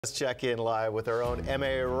Let's check in live with our own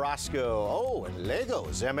M.A. Roscoe. Oh, and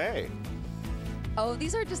Legos, M.A. Oh,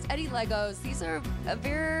 these are just Eddie Legos. These are a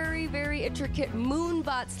very, very intricate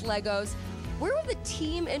Moonbots Legos. We're with a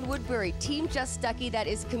team in Woodbury, Team Just Ducky, that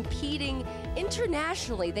is competing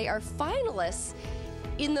internationally. They are finalists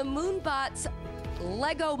in the Moonbots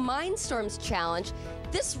Lego MINDSTORMS Challenge.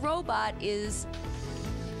 This robot is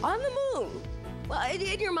on the moon. Well,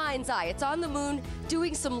 in your mind's eye, it's on the moon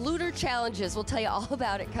doing some lunar challenges. We'll tell you all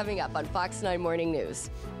about it coming up on Fox 9 Morning News.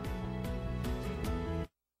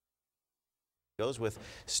 Goes with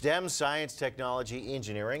STEM, science, technology,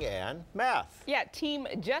 engineering, and math. Yeah, Team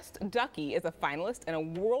Just Ducky is a finalist in a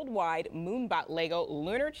worldwide Moonbot Lego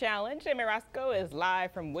Lunar Challenge. M.A. Roscoe is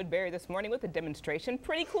live from Woodbury this morning with a demonstration.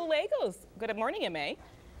 Pretty cool Legos. Good morning, M.A.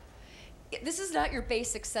 This is not your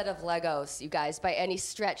basic set of Legos, you guys, by any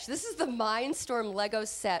stretch. This is the MINDSTORM Lego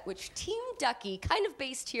set, which Team Ducky, kind of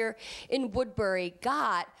based here in Woodbury,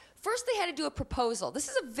 got. First, they had to do a proposal. This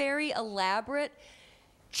is a very elaborate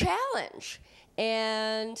challenge.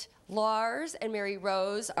 And Lars and Mary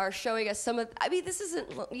Rose are showing us some of, I mean, this isn't,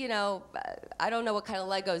 you know, I don't know what kind of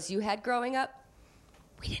Legos you had growing up.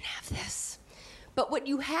 We didn't have this. But what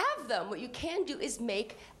you have them, what you can do is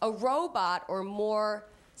make a robot, or more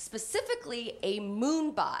specifically a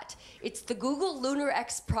Moonbot. It's the Google Lunar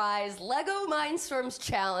X Prize Lego MINDSTORMS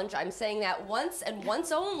Challenge. I'm saying that once and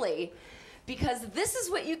once only, because this is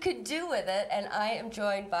what you could do with it. And I am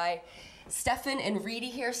joined by Stefan and Reedy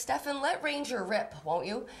here. Stefan, let Ranger rip, won't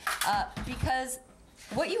you? Because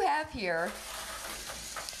what you have here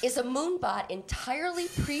is a Moonbot entirely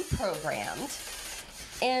pre-programmed.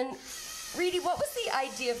 And Reedy, what was the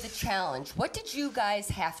idea of the challenge? What did you guys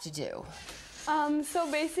have to do? So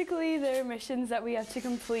basically, there are missions that we have to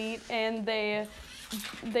complete, and they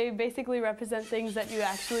basically represent things that you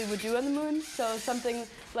actually would do on the moon. So something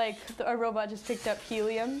like our robot just picked up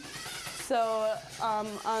helium. So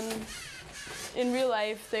in real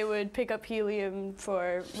life, they would pick up helium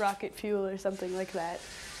for rocket fuel or something like that.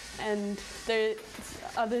 And there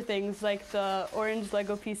are other things, like the orange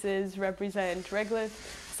Lego pieces represent regolith.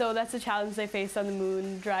 So that's a challenge they face on the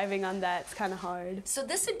moon. Driving on that's kind of hard. So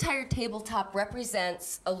this entire tabletop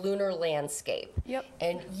represents a lunar landscape. Yep.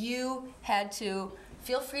 And you had to,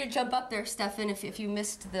 feel free to jump up there, Stefan, if you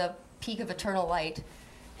missed the peak of eternal light.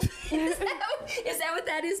 Is that what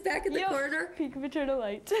that is back in the corner? Peak of eternal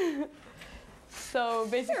light. So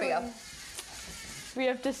basically, there we go. We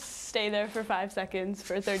have to stay there for 5 seconds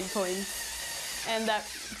for 30 points. And that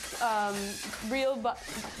real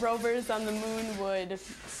rovers on the moon would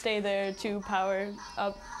stay there to power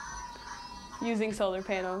up using solar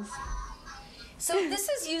panels. So this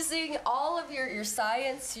is using all of your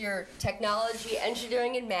science, your technology,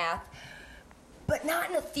 engineering, and math, but not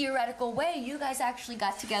in a theoretical way. You guys actually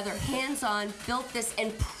got together, hands-on, built this,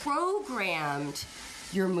 and programmed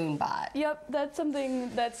your Moonbot. Yep, that's something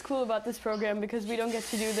that's cool about this program, because we don't get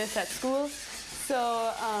to do this at school.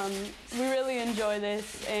 So we really enjoy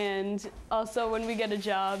this, and also when we get a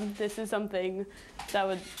job, this is something that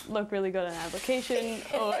would look really good on an application.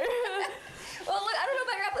 Or well, look, I don't know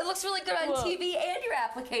about your app. It looks really good on TV and your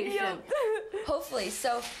application. Yep. Hopefully.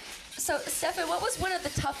 So Stefan, what was one of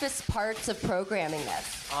the toughest parts of programming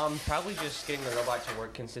this? Probably just getting the robot to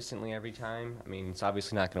work consistently every time. I mean, it's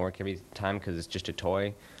obviously not going to work every time because it's just a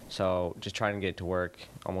toy. So just trying to get it to work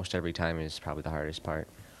almost every time is probably the hardest part.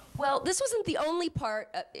 Well, this wasn't the only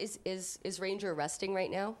part. Is Ranger resting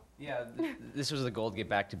right now? Yeah, this was the goal to get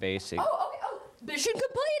back to basic. Oh, okay. Oh, mission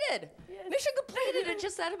completed. Yes. Mission completed in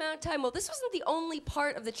just that amount of time. Well, this wasn't the only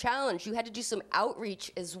part of the challenge. You had to do some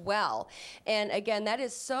outreach as well. And again, that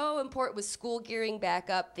is so important with school gearing back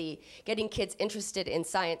up, getting kids interested in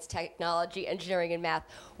science, technology, engineering, and math.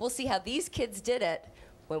 We'll see how these kids did it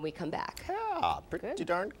when we come back. Yeah, pretty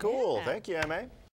darn cool. Yeah. Thank you, M.A.